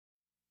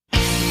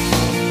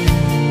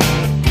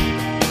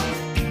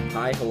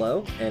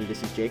Hello, and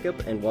this is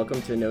Jacob, and welcome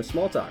to No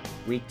Small Talk,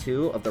 week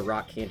 2 of the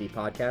Rock Candy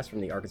podcast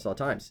from the Arkansas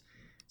Times.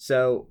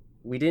 So,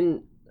 we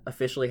didn't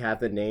officially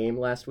have the name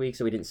last week,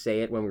 so we didn't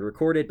say it when we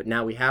recorded, but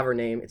now we have our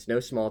name. It's No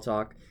Small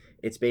Talk.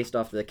 It's based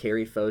off the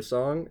Carrie Foe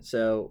song.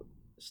 So,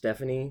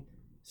 Stephanie,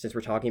 since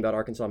we're talking about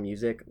Arkansas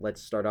music,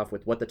 let's start off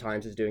with what the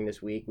Times is doing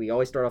this week. We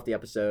always start off the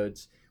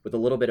episodes with a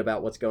little bit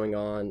about what's going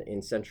on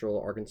in Central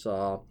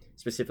Arkansas,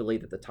 specifically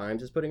that the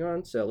Times is putting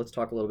on. So, let's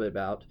talk a little bit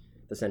about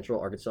the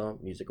Central Arkansas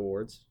Music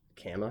Awards,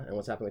 CAMA, and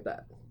what's happening with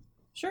that.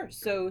 Sure.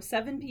 So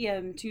 7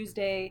 p.m.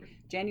 Tuesday,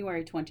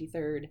 January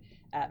 23rd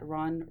at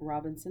Ron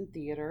Robinson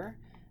Theater.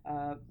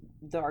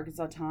 The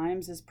Arkansas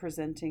Times is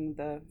presenting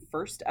the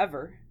first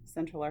ever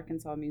Central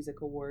Arkansas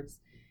Music Awards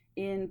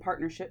in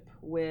partnership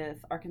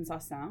with Arkansas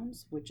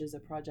Sounds, which is a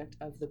project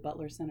of the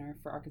Butler Center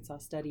for Arkansas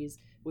Studies,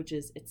 which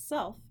is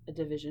itself a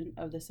division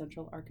of the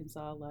Central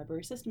Arkansas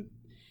Library System.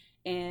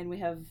 And we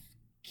have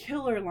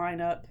killer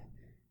lineup,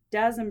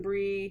 Daz and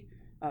Bree,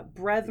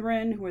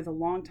 Brethren, who are the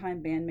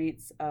longtime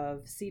bandmates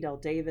of C. Del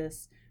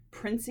Davis,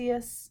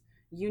 Princius,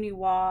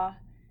 Uniwa,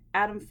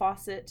 Adam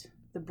Fawcett,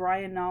 the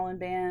Brian Nolan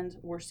Band.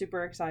 We're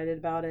super excited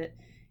about it.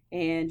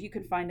 And you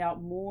can find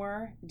out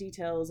more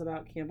details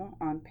about CAMA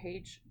on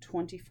page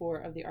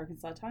 24 of the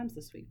Arkansas Times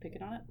this week. Pick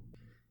it on it.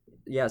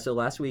 Yeah, so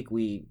last week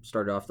we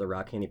started off the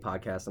Rock Candy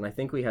podcast, and I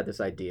think we had this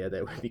idea that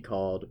it would be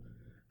called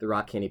the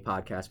Rock Candy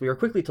podcast. We were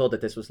quickly told that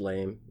this was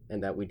lame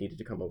and that we needed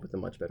to come up with a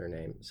much better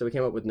name. So we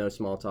came up with No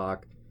Small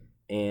Talk.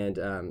 And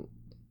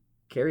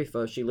Carrie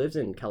Foe, she lives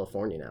in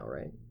California now,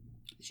 right?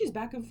 She's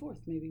back and forth,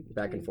 maybe.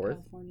 Back and forth?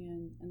 California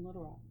and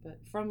Little Rock. But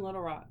from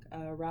Little Rock,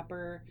 a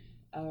rapper,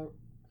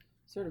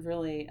 sort of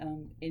really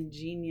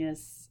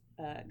ingenious,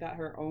 got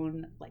her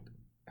own,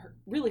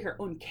 her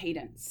own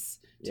cadence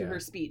to her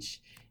speech.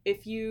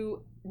 If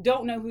you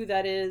don't know who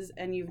that is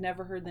and you've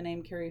never heard the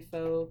name Carrie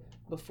Foe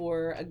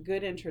before, a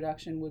good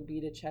introduction would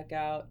be to check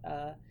out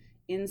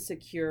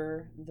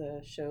Insecure, the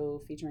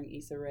show featuring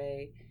Issa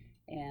Rae.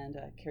 And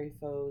Carrie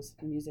Foe's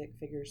music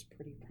figures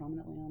pretty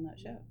prominently on that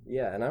show.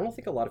 Yeah, and I don't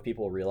think a lot of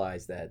people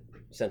realize that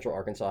Central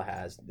Arkansas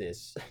has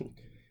this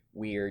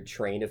weird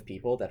train of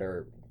people that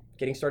are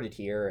getting started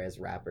here as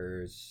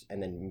rappers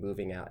and then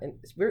moving out. And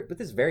it's with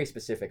this very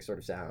specific sort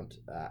of sound,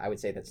 I would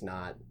say that's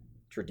not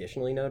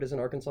traditionally known as an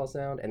Arkansas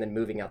sound, and then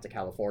moving out to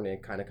California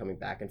and kind of coming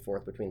back and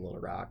forth between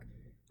Little Rock.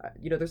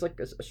 There's like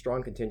a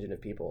strong contingent of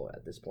people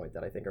at this point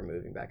that I think are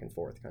moving back and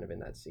forth kind of in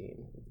that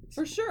scene.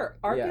 For sure.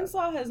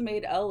 Arkansas has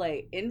made LA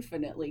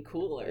infinitely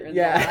cooler in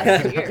the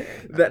last year.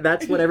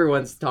 That's what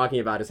everyone's talking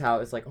about, is how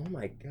it's like, oh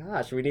my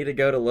gosh, we need to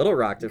go to Little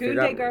Rock to figure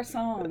out. Gunday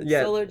Garçon,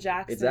 Solo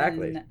Jackson,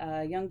 exactly.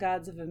 Young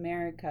Gods of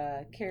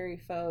America,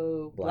 Carrie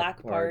Foe,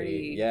 Black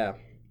Party. Yeah.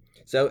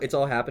 So it's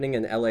all happening,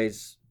 and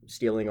LA's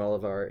stealing all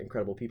of our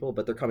incredible people,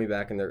 but they're coming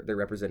back and they're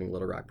representing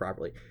Little Rock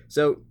properly.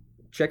 So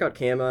check out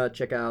CAMA,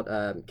 check out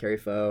Carrie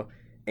Foe,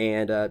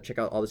 and check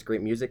out all this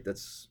great music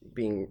that's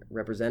being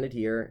represented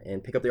here,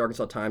 and pick up the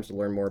Arkansas Times to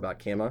learn more about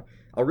CAMA.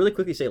 I'll really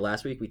quickly say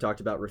last week we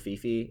talked about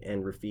Rififi,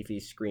 and Rififi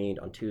screened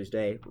on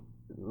Tuesday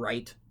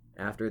right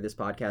after this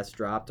podcast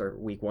dropped, our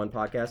week 1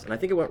 podcast, and I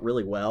think it went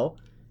really well.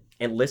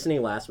 And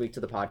listening last week to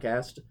the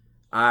podcast,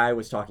 I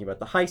was talking about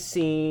the heist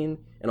scene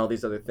and all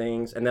these other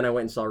things, and then I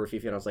went and saw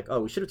Rififi, and I was like,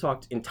 oh, we should have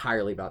talked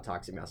entirely about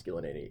toxic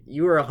masculinity.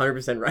 You were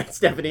 100% right,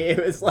 Stephanie.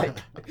 It was like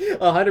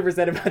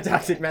 100% about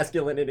toxic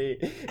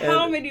masculinity.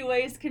 How many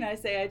ways can I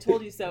say I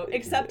told you so,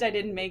 except I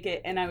didn't make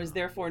it, and I was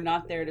therefore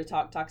not there to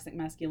talk toxic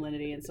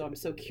masculinity, and so I'm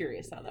so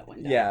curious how that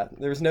went down. Yeah,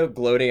 there was no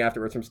gloating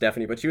afterwards from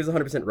Stephanie, but she was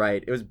 100%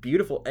 right. It was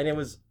beautiful, and it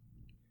was,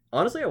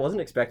 honestly, I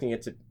wasn't expecting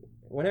it to,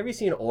 whenever you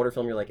see an older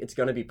film, you're like, it's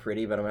going to be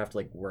pretty, but I'm going to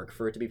have to work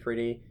for it to be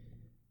pretty.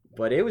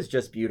 But it was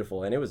just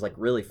beautiful, and it was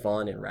really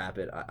fun and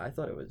rapid. I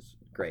thought it was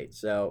great.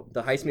 So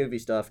the heist movie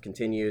stuff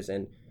continues,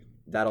 and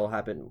that'll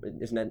happen.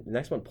 Isn't that the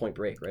next one Point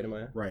Break, right,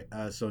 Amaya? Right.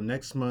 So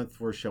next month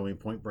we're showing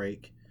Point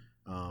Break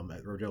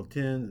at Rodale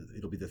 10.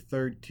 It'll be the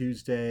third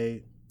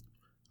Tuesday.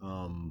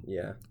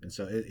 Yeah. And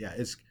so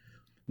it's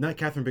not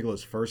Catherine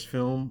Bigelow's first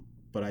film,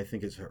 but I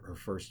think it's her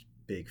first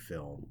big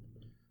film.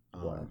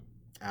 Wow.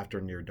 After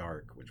Near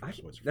Dark, which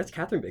was that's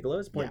Catherine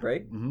Bigelow's Point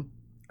Break. Mm-hmm.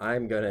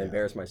 I'm going to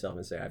embarrass myself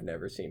and say I've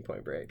never seen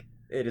Point Break.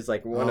 It is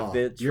one of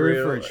the true... You're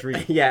in for a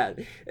treat. Yeah.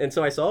 And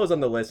so I saw it was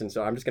on the list, and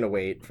so I'm just going to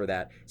wait for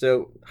that.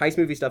 So heist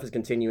movie stuff is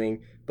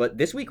continuing. But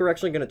this week we're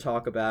actually going to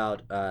talk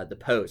about The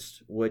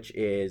Post, which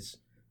is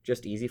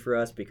just easy for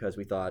us because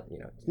we thought,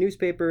 it's a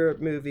newspaper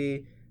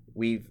movie.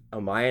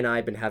 Amaya and I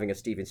have been having a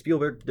Steven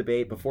Spielberg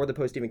debate before The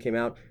Post even came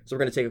out. So we're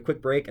going to take a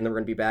quick break, and then we're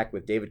going to be back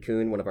with David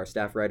Kuhn, one of our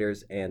staff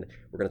writers, and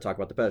we're going to talk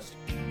about The Post.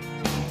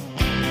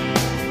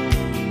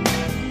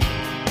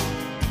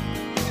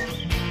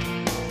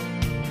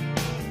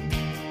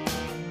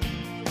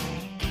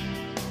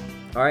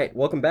 All right,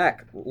 welcome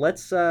back.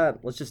 Let's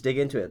just dig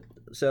into it.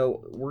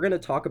 So we're going to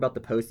talk about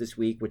The Post this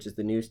week, which is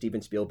the new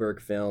Steven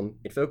Spielberg film.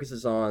 It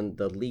focuses on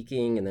the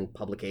leaking and then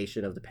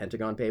publication of the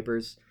Pentagon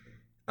Papers.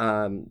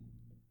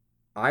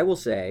 I will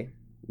say,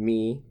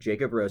 me,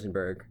 Jacob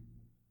Rosenberg,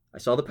 I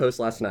saw The Post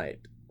last night,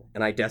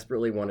 and I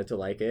desperately wanted to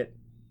like it.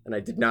 and I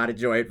did not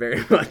enjoy it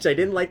very much. I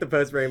didn't like the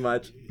post very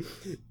much,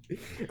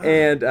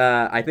 and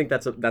I think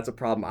that's a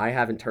problem I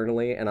have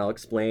internally, and I'll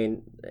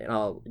explain.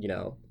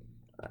 And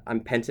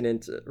I'm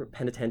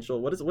penitential.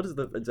 What is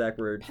the exact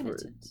word?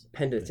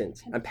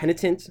 Penitent. I'm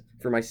penitent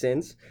for my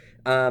sins.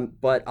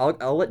 But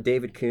I'll let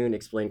David Kuhn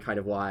explain kind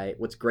of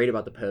what's great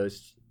about the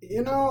post.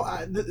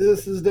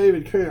 This is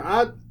David Kuhn.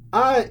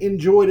 I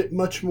enjoyed it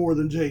much more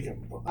than Jacob.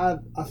 I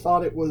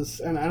thought it was,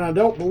 and I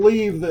don't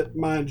believe that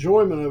my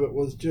enjoyment of it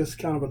was just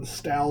kind of a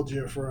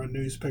nostalgia for a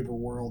newspaper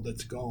world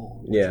that's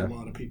gone. Which a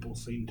lot of people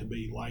seem to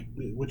be like,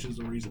 which is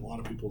the reason a lot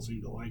of people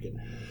seem to like it.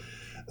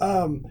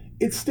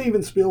 It's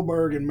Steven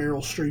Spielberg and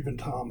Meryl Streep and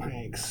Tom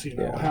Hanks.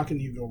 How can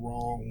you go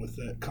wrong with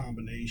that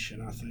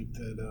combination? I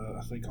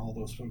think all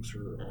those folks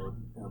are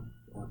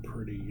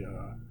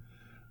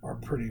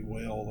pretty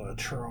well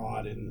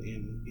trod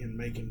in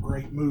making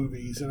great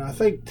movies, and I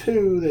think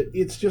too that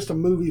it's just a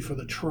movie for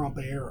the Trump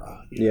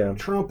era.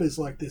 Trump is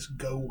like this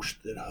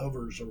ghost that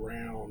hovers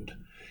around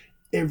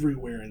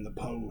everywhere in the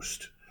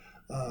post.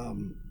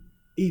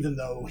 Even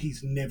though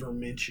he's never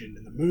mentioned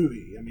in the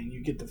movie. I mean, you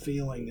get the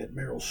feeling that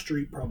Meryl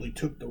Streep probably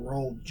took the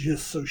role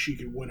just so she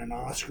could win an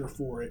Oscar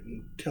for it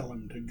and tell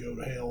him to go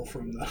to hell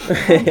from the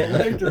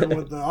lectern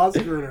with the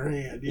Oscar in her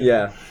hand.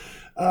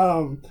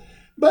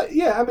 But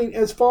yeah, I mean,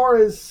 as far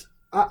as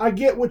I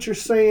get what you're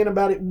saying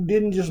about it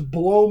didn't just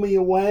blow me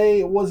away.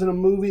 It wasn't a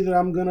movie that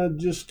I'm gonna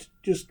just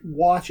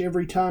watch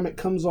every time it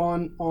comes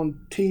on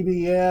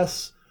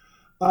TBS.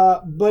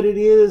 But it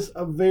is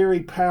a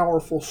very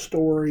powerful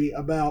story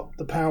about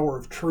the power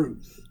of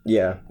truth.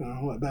 Yeah.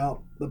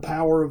 About the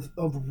power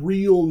of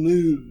real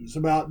news,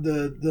 about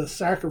the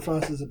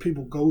sacrifices that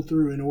people go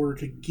through in order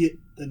to get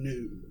the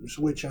news,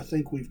 which I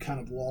think we've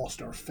kind of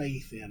lost our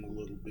faith in a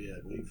little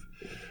bit.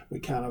 We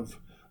kind of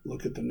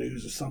look at the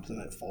news as something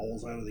that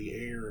falls out of the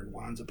air and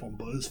winds up on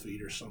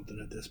BuzzFeed or something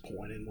at this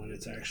point, and when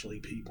it's actually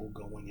people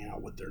going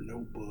out with their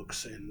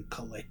notebooks and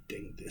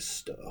collecting this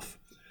stuff.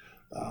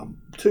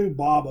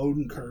 Bob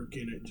Odenkirk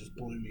in it just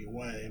blew me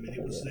away. I mean,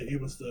 it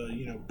was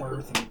the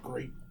birth of a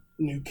great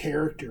new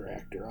character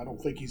actor. I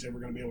don't think he's ever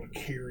going to be able to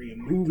carry a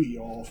movie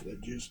off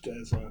just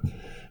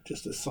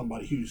as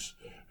somebody who's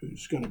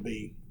going to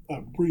be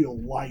a real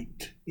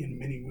light in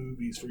many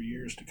movies for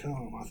years to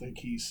come. I think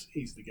he's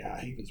the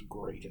guy. He was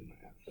great in that.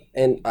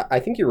 And I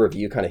think your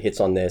review kind of hits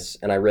on this,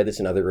 and I read this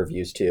in other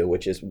reviews too,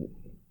 which is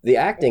the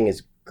acting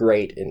is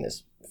great in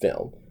this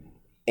film.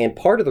 And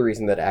part of the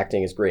reason that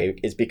acting is great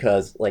is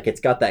because, like,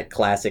 it's got that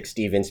classic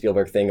Steven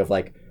Spielberg thing of,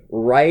 like,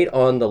 right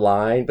on the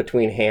line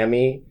between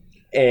hammy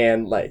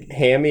and, like,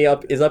 hammy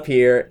is up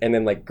here, and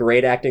then, like,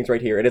 great acting's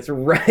right here. And it's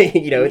right,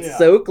 it's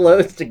so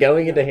close to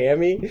going into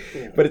hammy,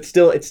 but it's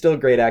still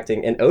great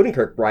acting. And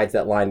Odenkirk rides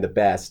that line the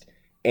best.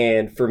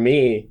 And for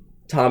me,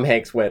 Tom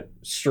Hanks went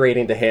straight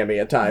into hammy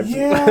at times.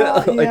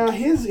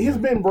 His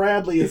Ben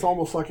Bradley is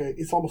almost like a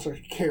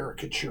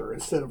caricature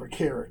instead of a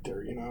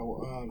character.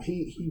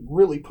 He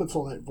really puts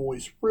on that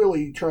voice.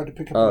 Really tried to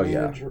pick up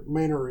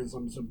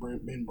mannerisms of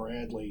Ben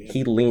Bradley.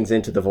 He leans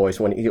into the voice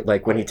when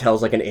he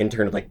tells like an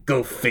intern like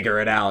go figure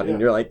it out,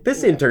 and you're like,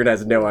 this intern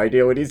has no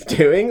idea what he's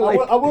doing. Like,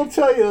 I will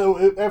tell you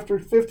though, after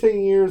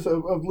 15 years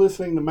of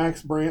listening to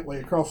Max Brantley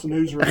across the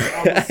newsroom,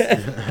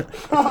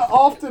 I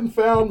often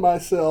found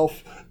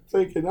myself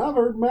thinking, I've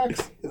heard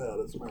Max.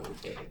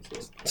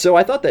 So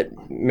I thought that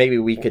maybe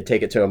we could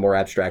take it to a more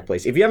abstract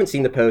place. If you haven't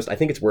seen The Post, I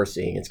think it's worth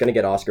seeing. It's going to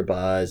get Oscar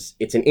buzz.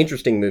 It's an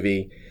interesting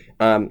movie.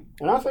 And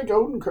I think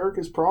Odenkirk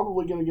is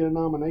probably going to get a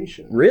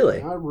nomination.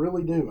 Really? I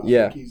really do. I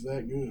think he's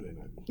that good in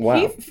it.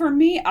 Wow. For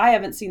me, I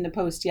haven't seen The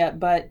Post yet,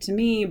 but to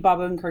me, Bob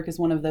Odenkirk is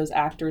one of those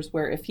actors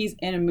where if he's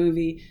in a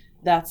movie,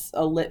 that's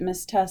a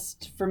litmus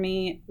test for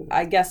me.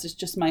 I guess it's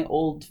just my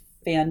old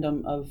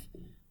fandom of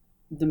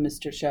The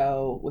Mr.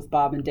 Show with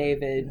Bob and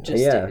David.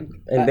 And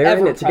they're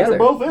in it together. They're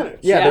both in it.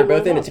 Yeah, they're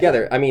both in it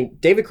together. I mean,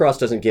 David Cross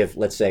doesn't give,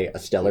 let's say, a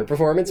stellar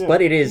performance,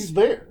 but it is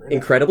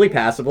incredibly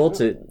passable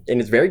and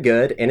it's very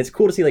good. And it's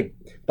cool to see like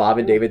Bob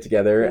and David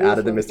together out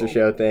of the Mr.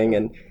 Show thing,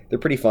 and they're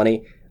pretty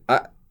funny.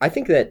 I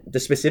think that the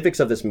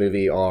specifics of this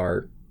movie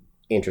are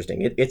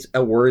interesting. It's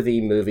a worthy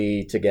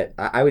movie to get.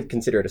 I would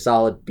consider it a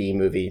solid B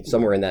movie,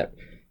 somewhere in that.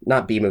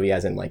 Not B movie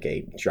as in like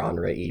a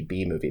genre-y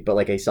B movie, but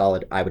like a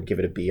solid, I would give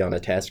it a B on a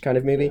test kind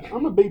of movie.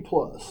 I'm a B+.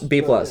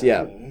 B+,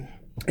 yeah.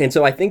 And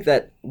so I think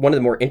that one of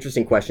the more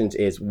interesting questions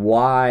is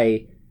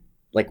why,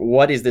 like,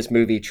 what is this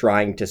movie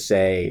trying to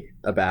say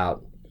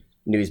about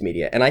news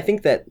media? And I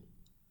think that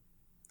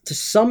to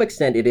some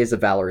extent it is a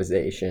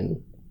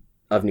valorization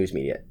of news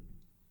media.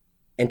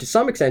 And to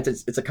some extent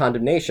it's a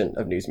condemnation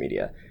of news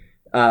media,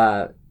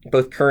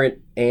 both current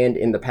and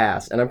in the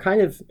past. And I'm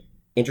kind of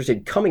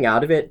interested coming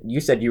out of it. You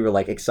said you were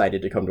like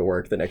excited to come to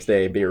work the next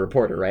day and be a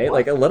reporter, right?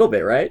 Like a little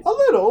bit, right? A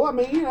little. I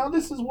mean,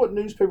 this is what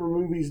newspaper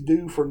movies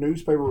do for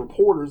newspaper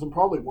reporters, and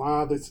probably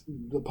why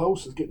the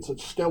Post is getting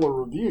such stellar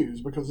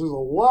reviews, because there's a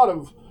lot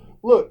of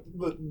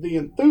the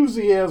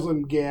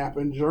enthusiasm gap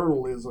in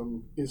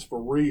journalism is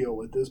for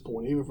real at this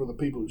point, even for the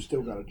people who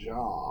still got a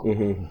job.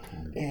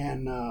 Mm-hmm.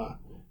 And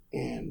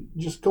And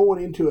just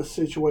going into a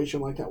situation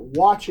like that,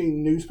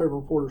 watching newspaper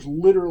reporters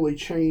literally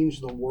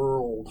change the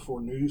world for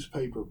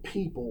newspaper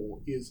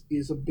people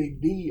is a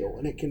big deal,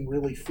 and it can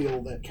really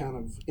feel that kind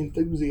of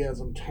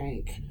enthusiasm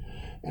tank.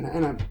 And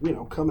I,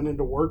 coming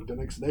into work the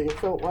next day, it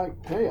felt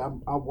like, hey,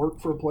 I work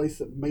for a place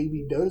that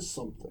maybe does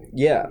something.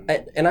 Yeah,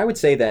 and I would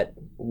say that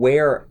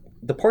where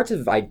the parts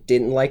of I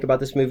didn't like about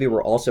this movie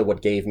were also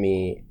what made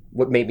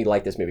me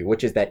like this movie,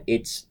 which is that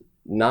it's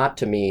not,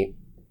 to me,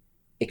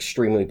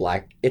 extremely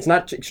black. It's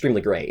not extremely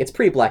gray. It's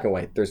pretty black and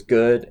white. There's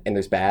good and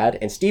there's bad.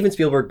 And Steven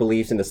Spielberg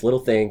believes in this little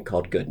thing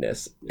called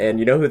goodness. And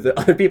you know who the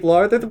other people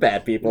are? They're the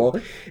bad people.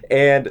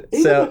 And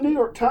even so the New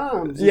York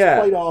Times is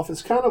played off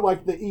as kind of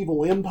like the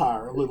evil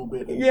empire a little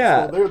bit.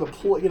 Yeah, so they're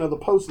the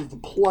Post is the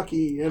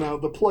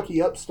plucky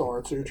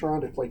upstarts who are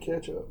trying to play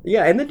catch up.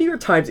 Yeah, and the New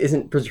York Times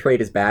isn't portrayed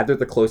as bad. They're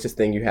the closest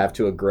thing you have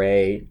to a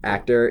gray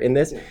actor in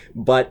this,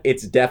 but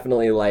it's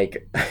definitely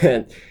like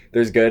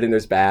there's good and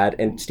there's bad.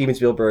 And Steven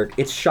Spielberg,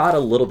 it's shot a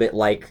lot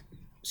like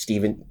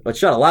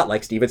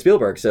Steven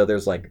Spielberg. So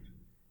there's like,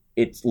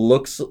 it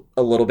looks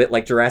a little bit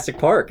like Jurassic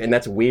Park, and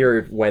that's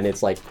weird when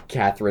it's like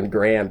Katharine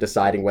Graham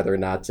deciding whether or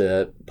not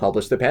to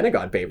publish the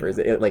Pentagon Papers.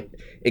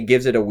 It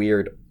gives it a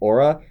weird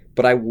aura.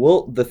 But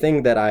the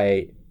thing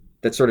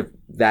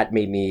that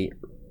made me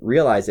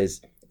realize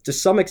is, to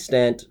some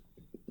extent,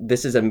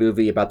 this is a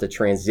movie about the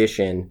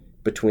transition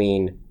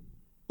between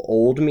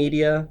old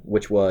media,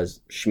 which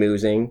was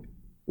schmoozing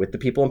with the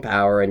people in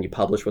power, and you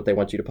publish what they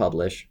want you to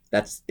publish.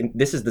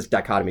 This is this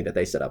dichotomy that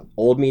they set up.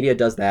 Old media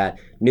does that.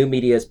 New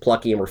media is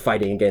plucky, and we're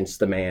fighting against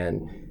the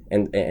man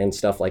and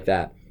stuff like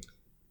that.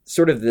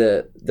 Sort of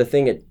the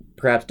thing it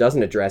perhaps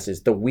doesn't address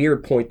is the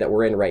weird point that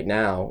we're in right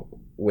now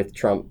with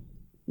Trump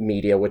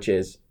media, which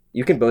is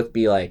you can both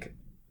be like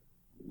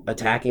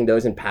attacking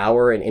those in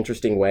power in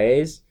interesting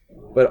ways,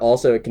 but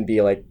also it can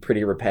be like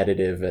pretty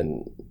repetitive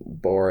and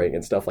boring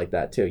and stuff like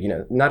that too.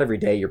 Not every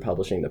day you're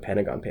publishing the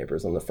Pentagon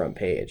Papers on the front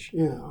page.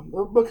 Yeah,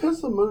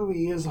 because the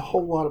movie is a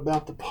whole lot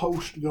about the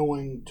Post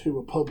going to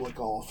a public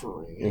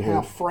offering and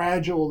how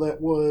fragile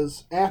that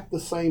was at the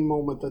same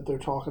moment that they're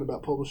talking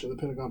about publishing the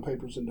Pentagon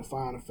Papers and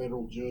defying a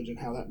federal judge, and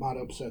how that might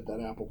upset that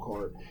apple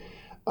cart.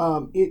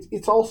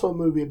 It's also a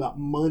movie about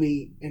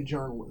money and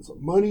journalism.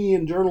 Money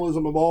and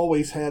journalism have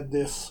always had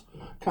this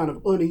kind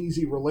of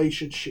uneasy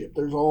relationship.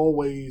 There's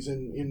always,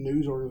 in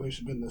news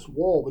organizations, been this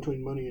wall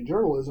between money and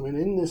journalism. And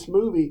in this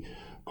movie,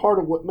 part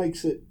of what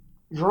makes it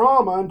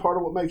drama and part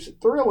of what makes it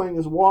thrilling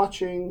is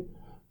watching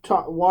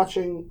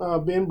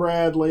Ben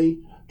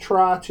Bradley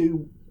try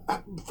to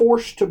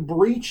forced to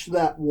breach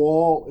that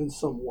wall in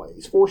some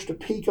ways, forced to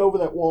peek over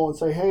that wall and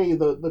say, hey,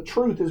 the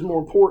truth is more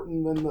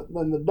important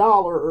than the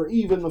dollar, or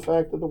even the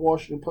fact that the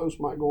Washington Post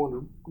might go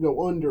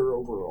under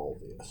over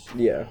all this.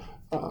 Yeah.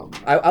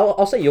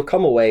 I'll say you'll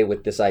come away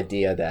with this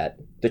idea that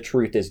the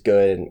truth is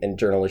good and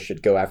journalists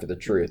should go after the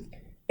truth.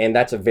 And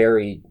that's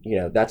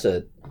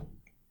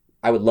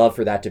I would love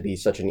for that to be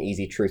such an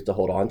easy truth to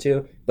hold on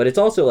to. But it's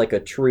also like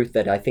a truth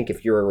that I think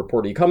if you're a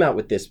reporter, you come out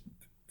with this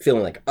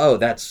feeling like, oh,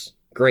 that's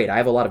great, I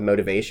have a lot of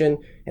motivation.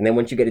 And then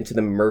once you get into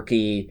the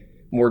murky,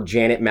 more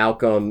Janet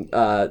Malcolm,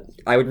 I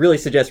would really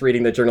suggest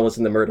reading The Journalist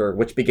and the Murderer,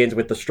 which begins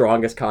with the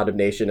strongest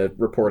condemnation of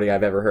reporting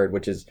I've ever heard,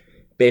 which is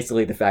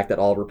basically the fact that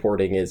all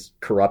reporting is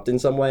corrupt in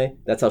some way.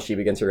 That's how she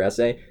begins her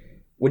essay.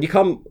 When you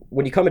come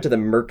into the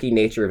murky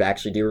nature of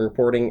actually doing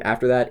reporting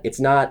after that, it's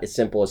not as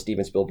simple as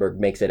Steven Spielberg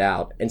makes it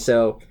out. And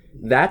so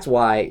that's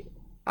why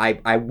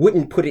I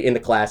wouldn't put it in the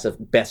class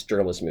of best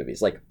journalist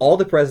movies. Like All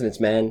the President's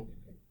Men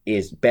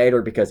is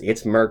better because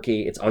it's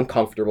murky, it's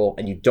uncomfortable,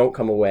 and you don't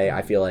come away,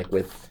 I feel like,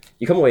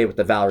 you come away with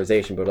the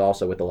valorization, but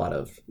also with a lot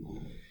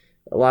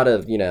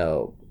of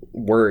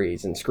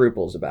worries and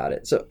scruples about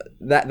it. So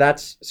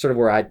that's sort of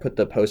where I'd put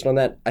the Post on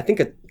that. I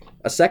think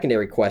a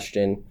secondary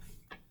question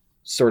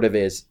sort of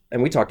is,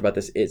 and we talked about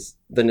this, is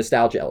the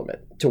nostalgia element.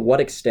 To what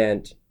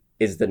extent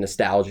is the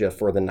nostalgia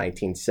for the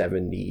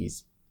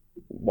 1970s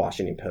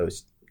Washington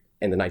Post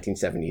and the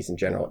 1970s in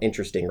general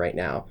interesting right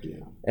now? Yeah.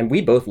 And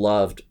we both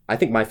loved, I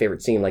think my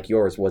favorite scene, like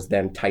yours, was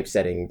them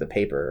typesetting the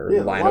paper, or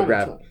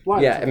linograph.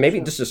 And maybe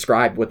just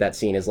describe what that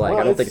scene is like.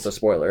 Well, I don't think it's a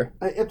spoiler.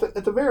 At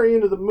the very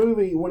end of the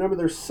movie, whenever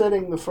they're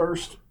setting the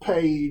first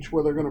page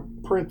where they're going to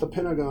print the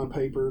Pentagon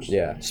Papers.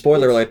 Yeah.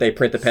 Spoiler alert, they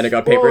print the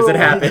Pentagon Papers. It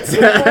happens.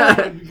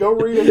 Go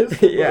read a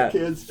history book,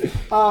 kids.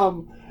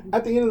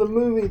 At the end of the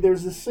movie,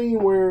 there's a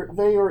scene where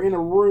they are in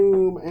a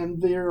room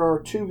and there are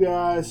two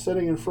guys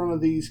sitting in front of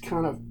these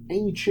kind of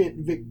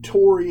ancient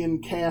Victorian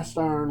cast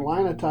iron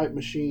linotype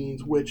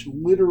machines, which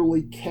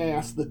literally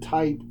cast the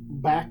type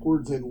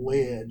backwards in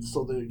lead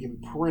so that it can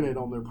be printed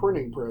on their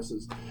printing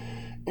presses.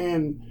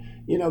 And,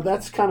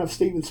 that's kind of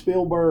Steven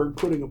Spielberg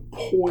putting a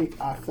point,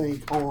 I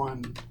think,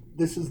 on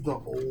this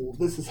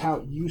is how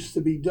it used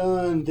to be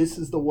done. This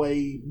is the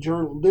way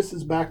this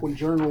is back when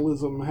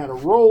journalism had a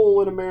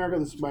role in America.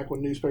 This is back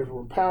when newspapers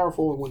were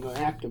powerful and when the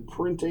act of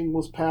printing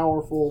was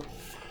powerful.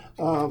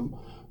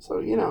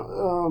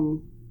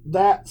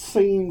 that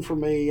scene for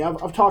me,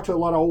 I've talked to a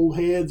lot of old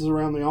heads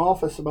around the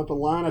office about the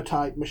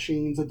linotype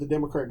machines at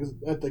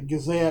the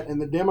Gazette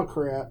and the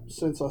Democrat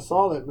since I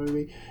saw that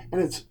movie,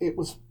 and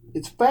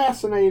it's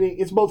fascinating.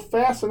 It's both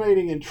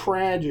fascinating and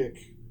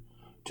tragic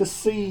to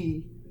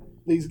see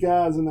these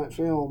guys in that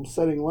film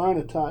setting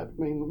linotype.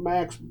 I mean,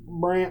 Max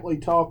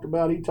Brantley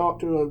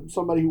talked to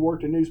somebody who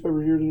worked in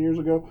newspapers years and years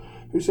ago,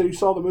 who said he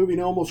saw the movie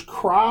and almost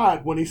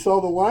cried when he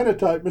saw the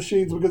linotype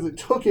machines because it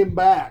took him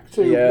back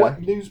to what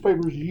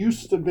newspapers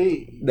used to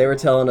be. They were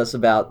telling us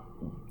about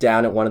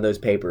down at one of those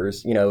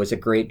papers, it was a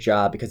great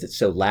job because it's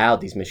so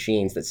loud, these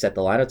machines that set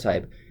the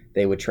linotype,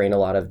 they would train a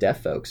lot of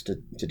deaf folks to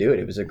do it.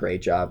 It was a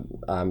great job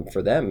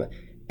for them.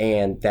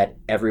 And that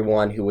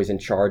everyone who was in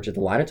charge of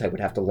the linotype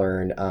would have to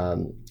learn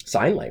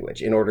sign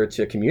language in order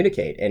to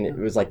communicate. And it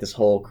was like this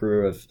whole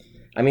crew of,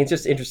 it's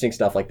just interesting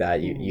stuff like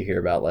that you hear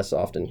about less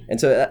often.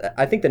 And so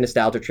I think the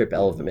nostalgia trip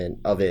element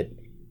of it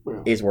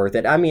is worth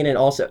it. And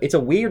also it's a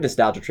weird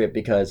nostalgia trip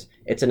because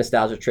it's a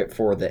nostalgia trip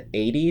for the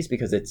 80s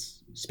because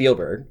it's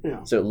Spielberg.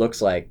 Yeah. So it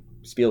looks like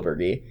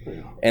Spielberg-y.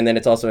 Yeah. And then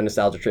it's also a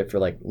nostalgia trip for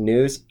like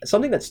news.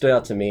 Something that stood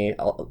out to me,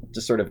 I'll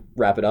just sort of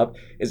wrap it up,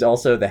 is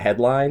also the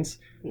headlines.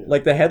 Yeah.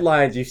 Like the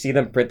headlines, you see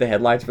them print the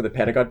headlines for the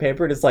Pentagon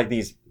paper, and it's like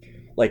these,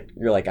 like,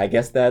 you're like, I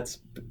guess that's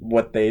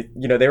what they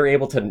were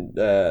able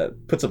to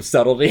put some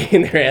subtlety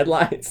in their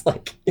headlines.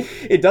 Like,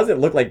 it doesn't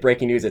look like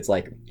breaking news. It's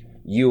like,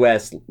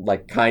 U.S.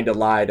 like kind of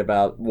lied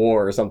about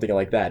war or something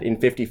like that in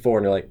 1954,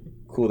 and you're like,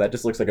 cool, that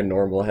just looks like a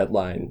normal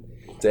headline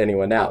to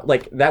anyone now.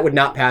 Like, that would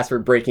not pass for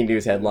breaking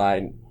news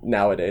headline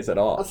nowadays at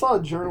all. I saw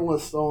a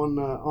journalist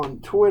on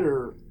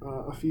Twitter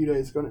a few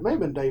days ago, and it may have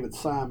been David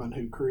Simon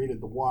who created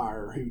The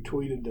Wire, who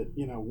tweeted that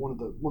one of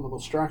the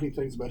most striking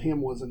things about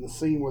him was in the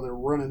scene where they're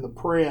running the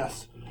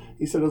press.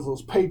 He said as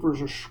those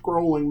papers are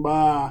scrolling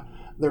by,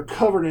 they're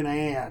covered in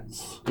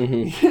ads,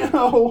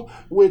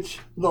 which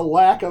the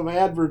lack of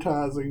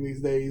advertising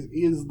these days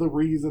is the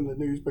reason that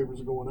newspapers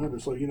are going under.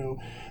 So,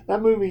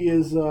 that movie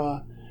is,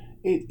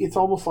 it's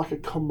almost like a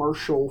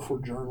commercial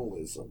for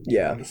journalism.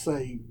 Yeah. To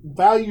say,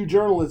 value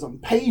journalism,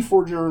 pay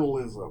for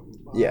journalism.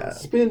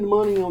 Spend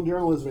money on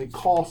journalism. It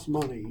costs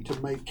money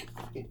to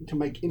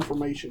make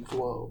information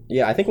flow.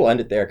 Yeah, I think we'll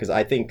end it there because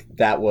I think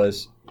that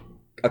was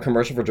a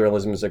commercial for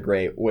journalism is a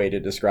great way to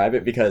describe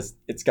it because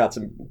it's got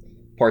some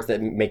parts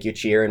that make you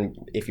cheer, and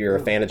if you're a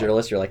fan of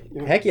journalists, you're like,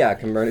 heck yeah,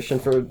 commercial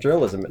for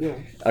journalism,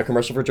 a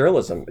commercial for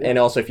journalism. And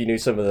also, if you knew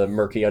some of the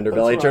murky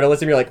underbelly of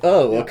journalism, you're like,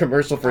 a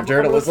commercial for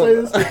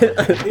journalism.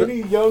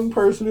 Any young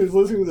person who's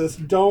listening to this,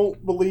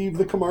 don't believe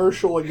the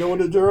commercial and go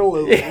into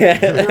journalism.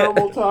 It's a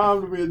terrible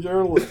time to be a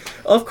journalist.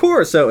 Of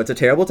course, so it's a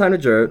terrible time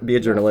to be a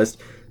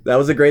journalist. That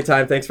was a great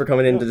time. Thanks for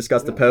coming in to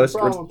discuss the post.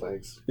 No problem,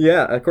 thanks.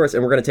 Yeah, of course.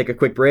 And we're going to take a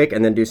quick break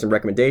and then do some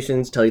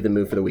recommendations, tell you the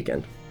move for the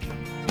weekend.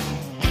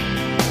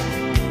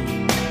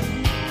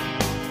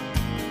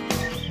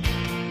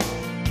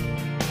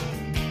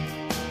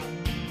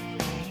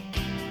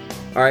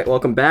 All right,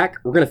 welcome back.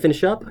 We're going to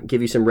finish up,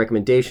 give you some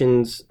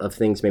recommendations of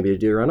things maybe to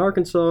do around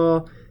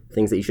Arkansas,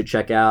 things that you should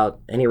check out,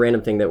 any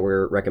random thing that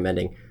we're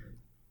recommending.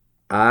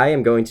 I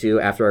am going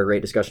to, after our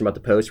great discussion about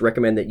the post,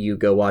 recommend that you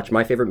go watch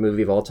my favorite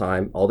movie of all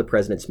time, All the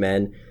President's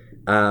Men,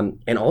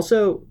 and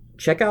also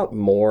check out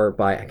more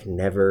by, I can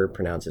never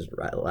pronounce his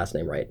last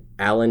name right,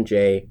 Alan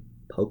J.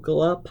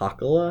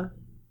 Pakula.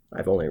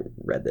 I've only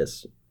read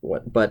this.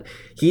 But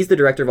he's the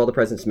director of All the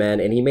President's Men,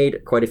 and he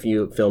made quite a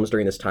few films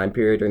during this time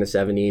period, during the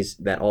 70s,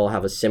 that all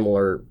have a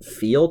similar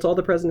feel to All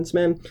the President's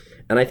Men.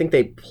 And I think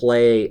they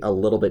play a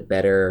little bit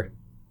better.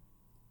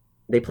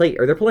 They're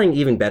playing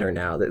even better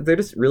now. They're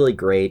just really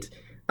great.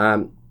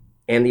 And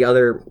the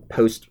other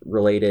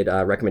post-related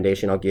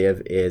recommendation I'll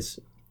give is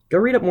go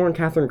read up more on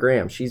Katharine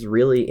Graham. She's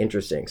really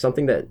interesting.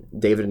 Something that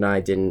David and I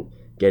didn't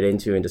get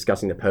into in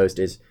discussing the post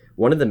is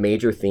one of the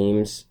major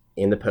themes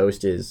in the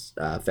post is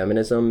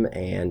feminism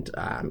and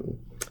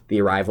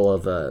the arrival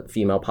of a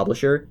female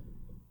publisher.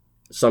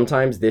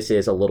 Sometimes this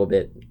is a little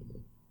bit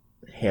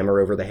hammer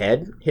over the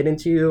head hit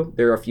into you.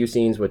 There are a few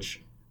scenes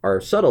which are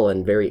subtle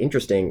and very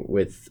interesting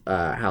with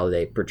how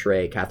they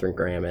portray Katharine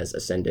Graham as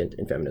ascendant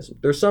in feminism.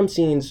 There's some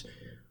scenes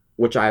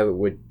which I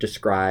would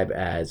describe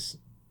as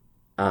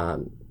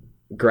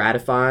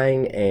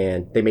gratifying,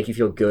 and they make you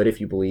feel good if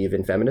you believe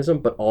in feminism,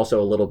 but also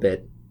a little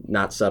bit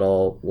not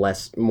subtle,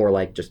 more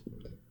like just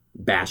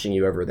bashing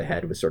you over the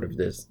head with sort of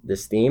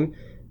this theme.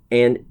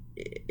 And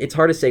it's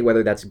hard to say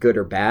whether that's good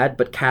or bad,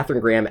 but Katharine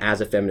Graham as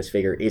a feminist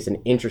figure is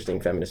an interesting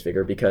feminist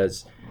figure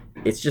because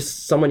it's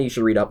just someone you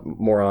should read up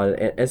more on,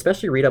 and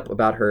especially read up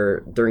about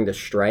her during the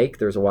strike.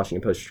 There's a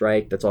Washington Post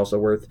strike that's also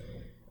worth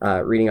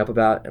reading up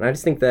about. And I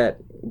just think that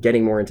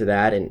getting more into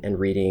that and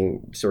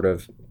reading sort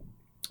of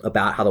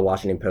about how the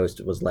Washington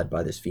Post was led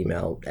by this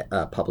female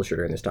publisher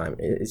during this time,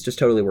 it's just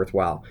totally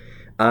worthwhile.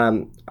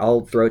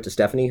 I'll throw it to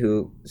Stephanie,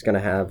 who is going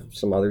to have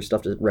some other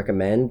stuff to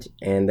recommend,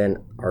 and then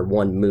our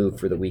one move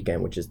for the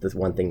weekend, which is the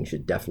one thing you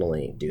should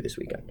definitely do this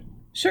weekend.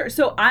 Sure.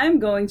 So I'm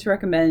going to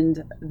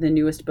recommend the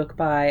newest book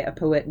by a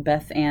poet,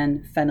 Beth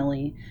Ann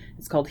Fennelly.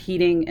 It's called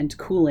Heating and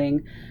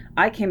Cooling.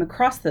 I came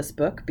across this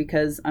book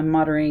because I'm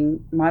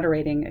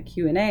moderating a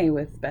Q&A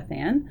with Beth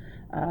Ann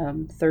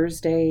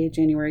Thursday,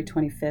 January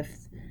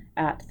 25th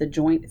at the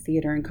Joint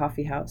Theater and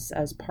Coffee House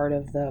as part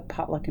of the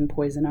Potluck and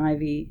Poison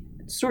Ivy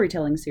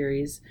storytelling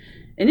series.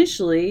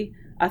 Initially,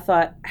 I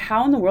thought,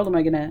 how in the world am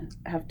I going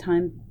to have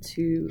time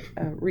to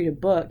read a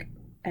book?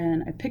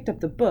 And I picked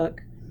up the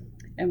book.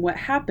 And what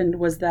happened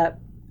was that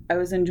I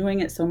was enjoying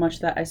it so much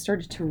that I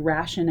started to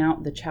ration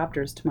out the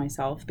chapters to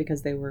myself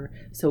because they were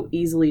so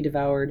easily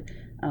devoured.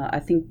 I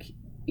think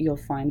you'll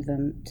find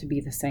them to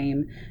be the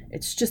same.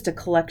 It's just a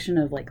collection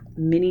of like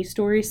mini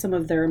stories. Some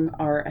of them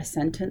are a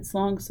sentence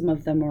long. Some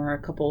of them are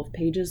a couple of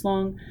pages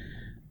long.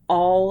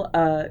 All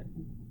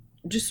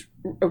just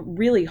a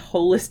really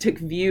holistic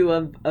view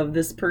of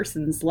this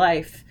person's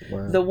life.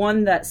 Wow. The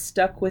one that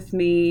stuck with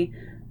me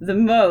the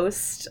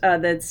most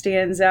that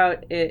stands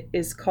out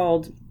is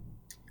called,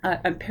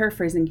 I'm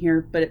paraphrasing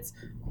here, but it's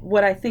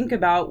what I think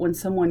about when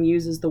someone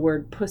uses the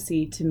word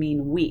pussy to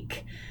mean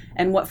weak.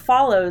 And what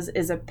follows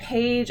is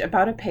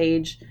about a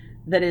page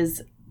that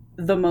is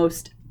the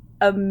most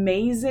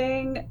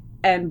amazing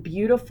and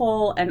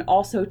beautiful and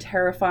also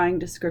terrifying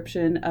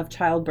description of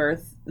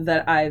childbirth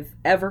that I've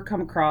ever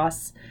come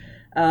across.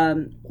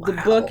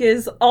 The book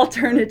is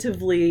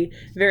alternatively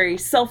very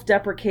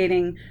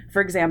self-deprecating.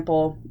 For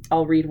example,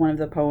 I'll read one of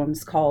the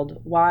poems called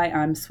Why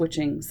I'm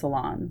Switching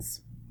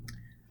Salons.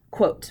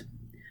 Quote,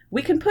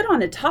 "We can put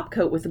on a top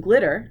coat with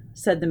glitter,"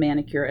 said the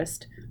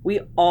manicurist. "We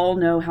all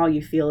know how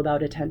you feel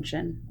about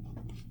attention."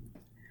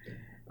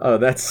 Oh,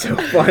 that's so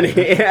funny.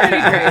 Pretty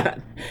great.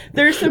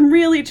 There's some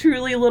really,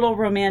 truly little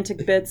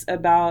romantic bits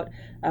about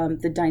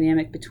the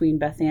dynamic between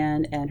Beth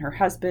Ann and her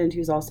husband,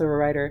 who's also a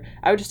writer.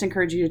 I would just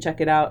encourage you to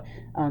check it out.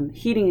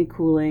 Heating and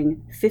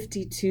Cooling,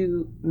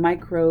 52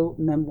 Micro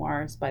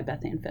Memoirs by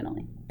Beth Ann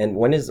Fennelly. And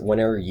when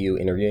are you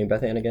interviewing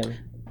Beth Ann again?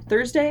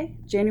 Thursday,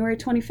 January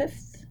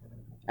 25th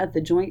at the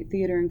Joint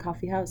Theater and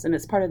Coffee House, and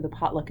it's part of the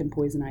Potluck and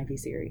Poison Ivy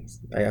series.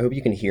 I hope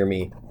you can hear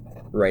me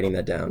writing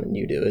that down, and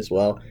you do as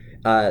well.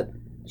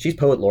 She's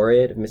Poet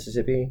Laureate of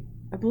Mississippi,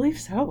 I believe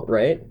so.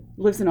 right?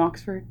 Lives in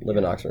Oxford. Live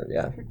in Oxford,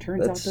 yeah.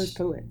 Turns out those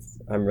poets.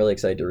 I'm really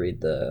excited to read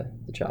the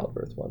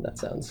childbirth one. That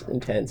sounds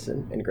intense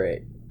and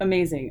great.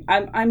 Amazing.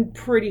 I'm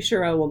pretty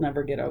sure I will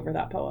never get over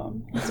that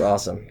poem. It's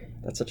awesome.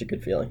 That's such a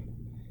good feeling.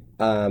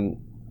 And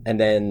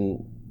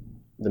then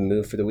the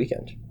move for the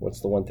weekend.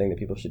 What's the one thing that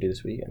people should do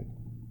this weekend?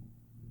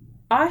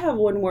 I have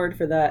one word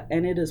for that,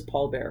 and it is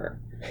pallbearer.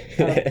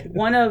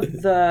 One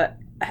of the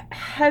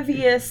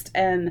heaviest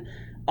and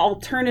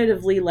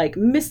alternatively like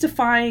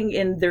mystifying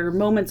in their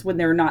moments when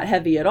they're not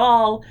heavy at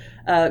all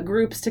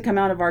groups to come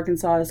out of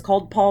Arkansas is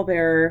called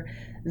Pallbearer.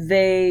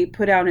 They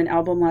put out an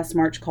album last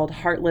March called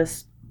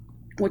Heartless,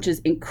 which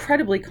is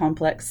incredibly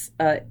complex.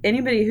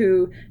 Anybody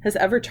who has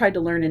ever tried to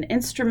learn an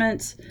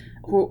instrument,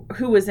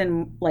 who was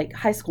in like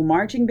high school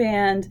marching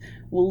band,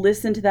 will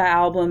listen to that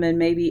album and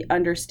maybe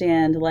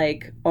understand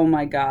like, oh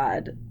my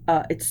God,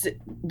 it's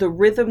the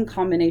rhythm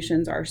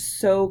combinations are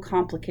so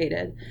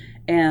complicated,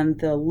 and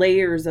the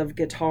layers of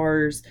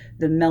guitars,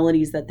 the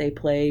melodies that they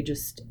play,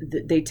 just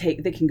they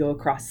can go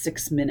across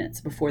 6 minutes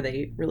before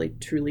they really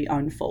truly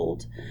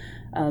unfold.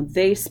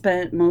 They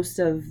spent most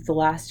of the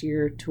last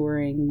year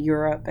touring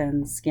Europe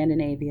and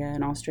Scandinavia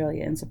and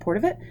Australia in support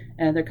of it,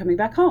 and they're coming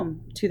back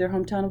home to their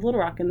hometown of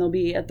Little Rock, and they'll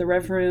be at the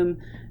Rev Room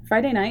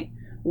Friday night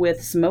with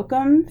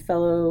Smoke'em,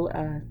 fellow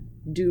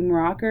doom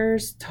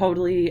rockers,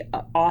 totally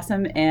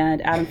awesome,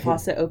 and Adam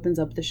Fawcett opens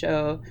up the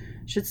show.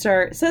 Should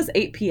start, it says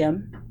 8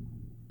 p.m.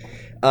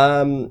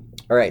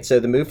 All right, so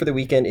the move for the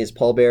weekend is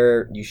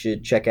Pallbearer. You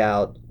should check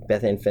out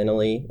Beth Ann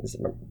Fennelly,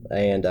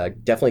 and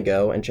definitely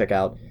go and check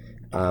out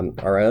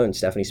our own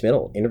Stephanie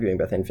Smittle interviewing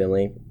Beth Ann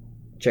Fennelly.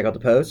 Check out the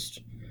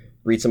post,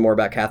 read some more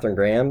about Katharine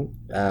Graham,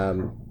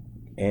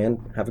 and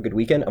have a good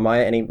weekend.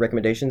 Amaya, any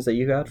recommendations that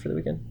you got for the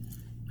weekend?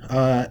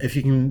 If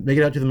you can make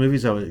it out to the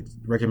movies, I would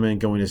recommend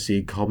going to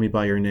see Call Me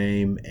By Your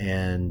Name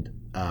and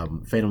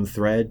Phantom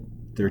Thread.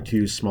 They're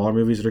two smaller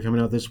movies that are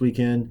coming out this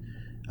weekend.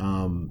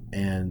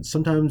 And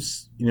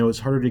sometimes, it's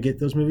harder to get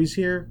those movies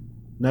here.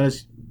 Not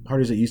as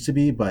hard as it used to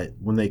be, but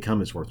when they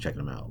come, it's worth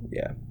checking them out.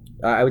 Yeah.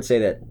 I would say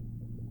that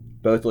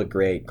both look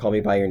great. Call Me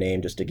By Your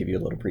Name, just to give you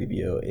a little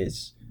preview,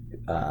 is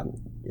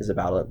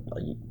about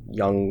a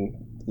young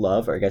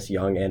love, or I guess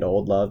young and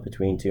old love,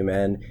 between two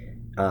men.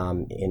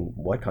 In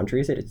what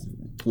country is it? It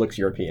looks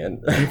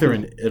European. I think they're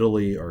in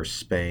Italy or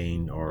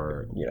Spain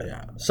or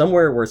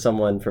somewhere where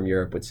someone from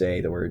Europe would say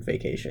the word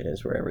vacation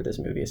is wherever this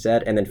movie is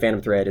set. And then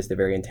Phantom Thread is the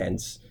very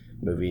intense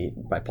movie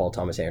by Paul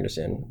Thomas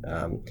Anderson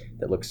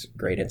that looks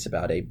great. It's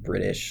about a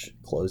British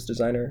clothes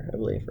designer, I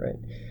believe, right?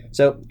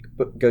 So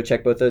go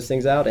check both those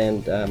things out,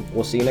 and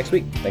we'll see you next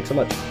week. Thanks so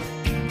much.